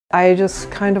I just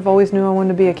kind of always knew I wanted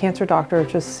to be a cancer doctor. It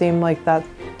just seemed like that,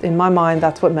 in my mind,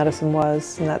 that's what medicine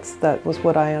was, and that was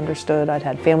what I understood. I'd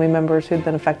had family members who'd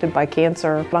been affected by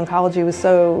cancer. But oncology was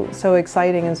so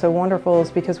exciting and so wonderful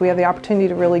is because we have the opportunity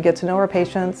to really get to know our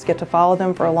patients, get to follow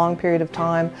them for a long period of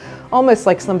time, almost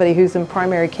like somebody who's in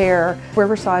primary care.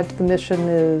 Riverside, the mission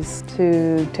is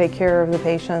to take care of the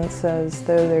patients as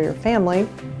though they're your family.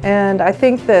 And I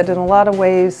think that in a lot of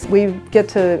ways we get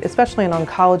to, especially in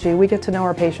oncology, we get to know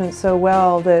our patients so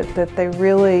well that they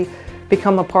really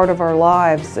become a part of our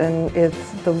lives, and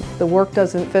the work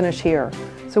doesn't finish here.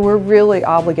 So we're really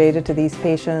obligated to these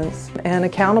patients and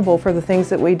accountable for the things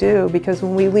that we do, because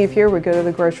when we leave here, we go to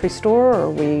the grocery store or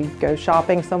we go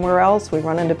shopping somewhere else, we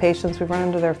run into patients, we run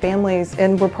into their families,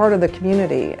 and we're part of the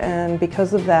community. And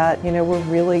because of that, you know, we're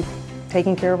really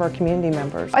taking care of our community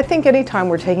members. I think anytime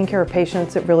we're taking care of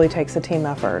patients, it really takes a team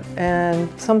effort. And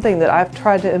something that I've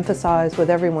tried to emphasize with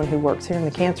everyone who works here in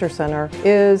the Cancer Center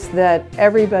is that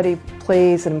everybody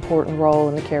plays an important role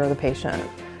in the care of the patient.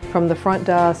 From the front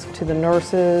desk to the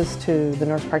nurses, to the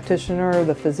nurse practitioner,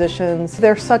 the physicians.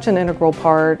 They're such an integral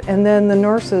part. And then the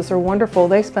nurses are wonderful.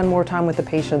 They spend more time with the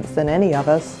patients than any of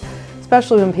us,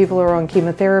 especially when people are on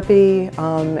chemotherapy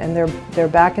and they're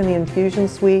back in the infusion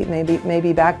suite and they may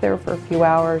be back there for a few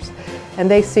hours,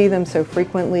 and they see them so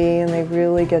frequently and they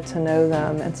really get to know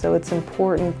them. And so it's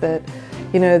important that,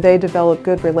 you know, they develop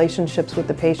good relationships with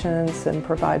the patients and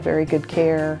provide very good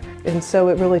care. And so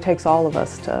it really takes all of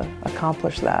us to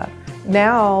accomplish that.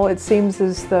 Now it seems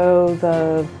as though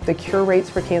the cure rates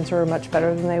for cancer are much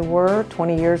better than they were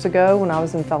 20 years ago when I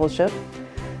was in fellowship.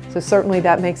 So certainly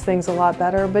that makes things a lot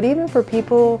better. But even for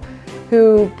people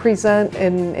who present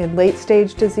in late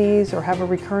stage disease or have a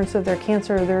recurrence of their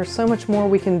cancer, there's so much more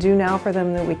we can do now for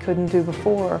them that we couldn't do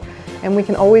before. And we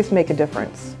can always make a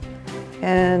difference.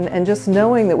 And just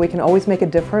knowing that we can always make a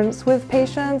difference with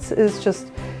patients is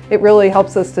just, it really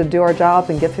helps us to do our job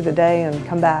and get through the day and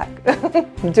come back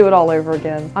and do it all over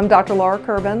again. I'm Dr.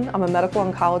 Kerbin. I'm a medical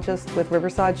oncologist with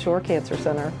Riverside Shore Cancer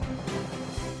Center.